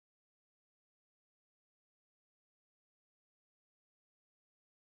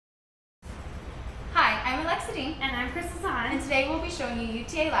Dean. And I'm Crystal Todd. And today we'll be showing you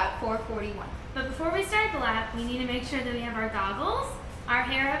UTA Lab 441. But before we start the lab, we need to make sure that we have our goggles, our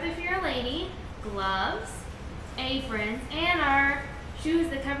hair up if you're a lady, gloves, aprons, and our shoes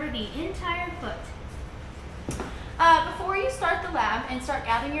that cover the entire foot. Before you start the lab and start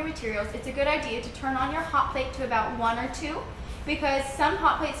gathering your materials, it's a good idea to turn on your hot plate to about 1 or 2 because some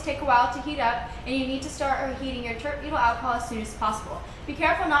hot plates take a while to heat up and you need to start heating your tert butyl alcohol as soon as possible. Be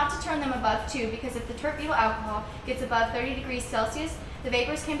careful not to turn them above 2 because if the tert butyl alcohol gets above 30 degrees Celsius, the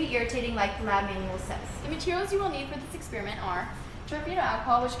vapors can be irritating like the lab manual says. The materials you will need for this experiment are tert butyl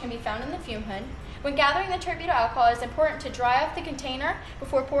alcohol, which can be found in the fume hood. When gathering the tert butyl alcohol, it is important to dry off the container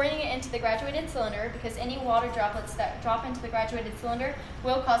before pouring it into the graduated cylinder because any water droplets that drop into the graduated cylinder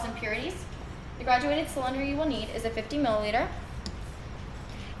will cause impurities. The graduated cylinder you will need is a 50 milliliter.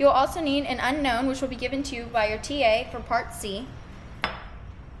 You will also need an unknown, which will be given to you by your TA for Part C.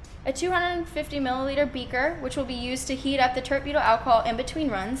 A 250 milliliter beaker, which will be used to heat up the tert butyl alcohol in between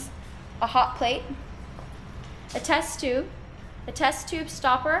runs. A hot plate. A test tube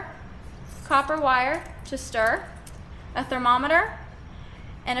stopper, copper wire to stir, a thermometer,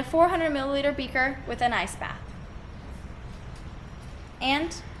 and a 400 milliliter beaker with an ice bath,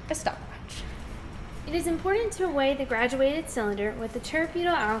 and a stopwatch. It is important to weigh the graduated cylinder with the tert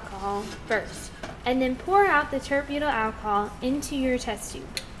butyl alcohol first, and then pour out the tert butyl alcohol into your test tube,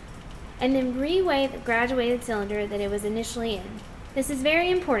 and then re-weigh the graduated cylinder that it was initially in. This is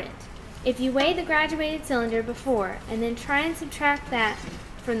very important. If you weigh the graduated cylinder before and then try and subtract that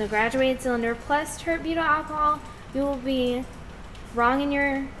from the graduated cylinder plus tert butyl alcohol, you will be wrong in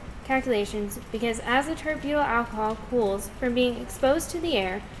your calculations because as the tert butyl alcohol cools from being exposed to the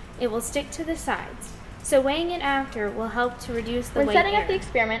air, it will stick to the sides. So weighing it after will help to reduce the weight. When setting up the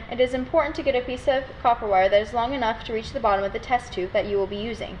experiment, it is important to get a piece of copper wire that is long enough to reach the bottom of the test tube that you will be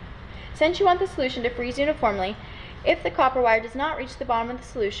using. Since you want the solution to freeze uniformly, if the copper wire does not reach the bottom of the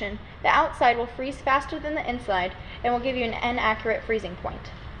solution, the outside will freeze faster than the inside and will give you an inaccurate freezing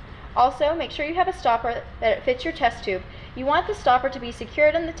point. Also, make sure you have a stopper that fits your test tube. You want the stopper to be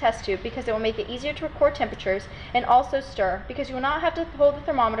secured in the test tube because it will make it easier to record temperatures and also stir because you will not have to hold the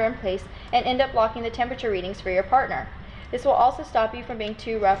thermometer in place and end up blocking the temperature readings for your partner. This will also stop you from being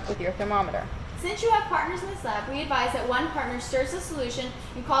too rough with your thermometer. Since you have partners in this lab, we advise that one partner stirs the solution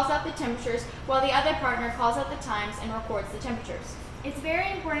and calls out the temperatures while the other partner calls out the times and records the temperatures. It's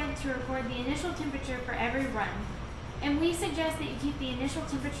very important to record the initial temperature for every run. And we suggest that you keep the initial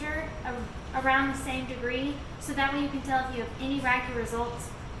temperature around the same degree so that way you can tell if you have any wacky results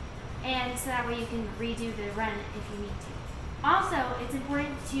and so that way you can redo the run if you need to. Also, it's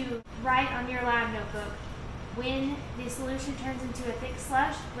important to write on your lab notebook when the solution turns into a thick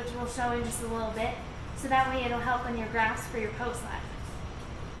slush, which we'll show in just a little bit, so that way it'll help on your graphs for your post-lab.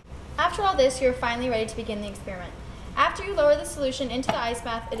 After all this, you're finally ready to begin the experiment. After you lower the solution into the ice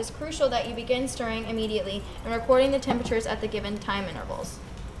bath, it is crucial that you begin stirring immediately and recording the temperatures at the given time intervals.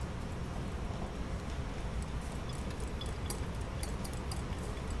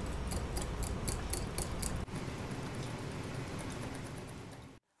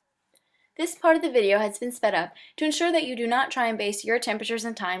 This part of the video has been sped up to ensure that you do not try and base your temperatures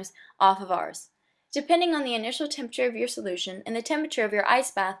and times off of ours. Depending on the initial temperature of your solution and the temperature of your ice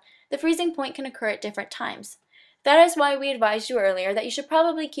bath, the freezing point can occur at different times. That is why we advised you earlier that you should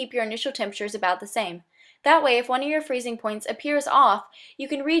probably keep your initial temperatures about the same. That way, if one of your freezing points appears off, you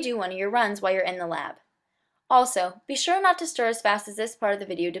can redo one of your runs while you're in the lab. Also, be sure not to stir as fast as this part of the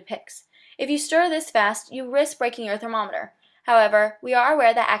video depicts. If you stir this fast, you risk breaking your thermometer. However, we are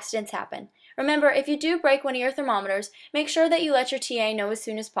aware that accidents happen. Remember, if you do break one of your thermometers, make sure that you let your TA know as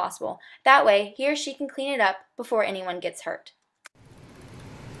soon as possible. That way, he or she can clean it up before anyone gets hurt.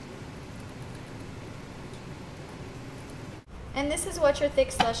 And this is what your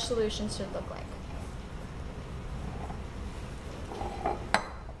thick slush solution should look like.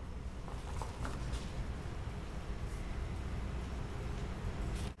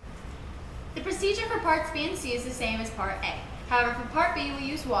 The procedure for parts B and C is the same as part A. However, for part B we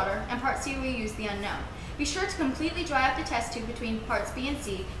use water and part C we use the unknown. Be sure to completely dry up the test tube between parts B and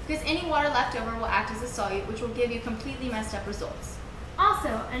C because any water left over will act as a solute which will give you completely messed up results.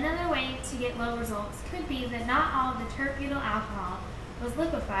 Also, another way to get low results could be that not all of the tert butyl alcohol was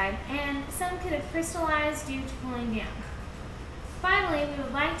liquefied and some could have crystallized due to cooling down. Finally, we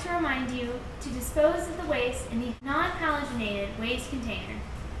would like to remind you to dispose of the waste in the non-halogenated waste container.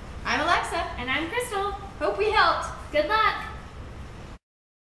 I'm Alexa. And I'm Crystal. Hope we helped. Good luck!